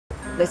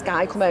This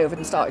guy come over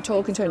and started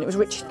talking to her, and it was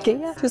Richard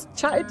Gere, just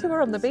chatting to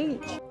her on the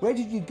beach. Where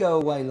did you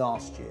go away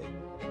last year?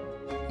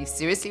 You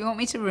seriously want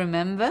me to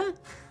remember?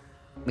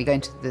 We're going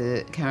to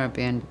the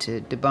Caribbean,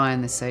 to Dubai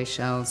and the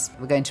Seychelles.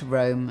 We're going to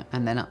Rome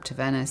and then up to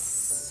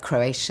Venice,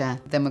 Croatia.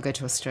 Then we'll go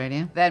to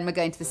Australia. Then we're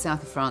going to the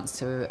south of France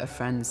to a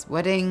friend's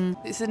wedding.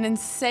 It's an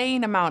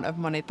insane amount of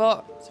money,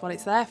 but it's what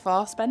it's there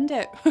for, spend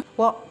it.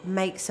 What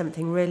makes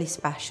something really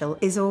special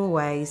is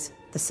always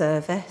the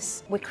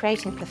service. We're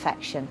creating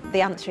perfection.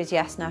 The answer is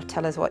yes, now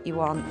tell us what you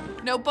want.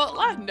 No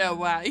butler? No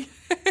way.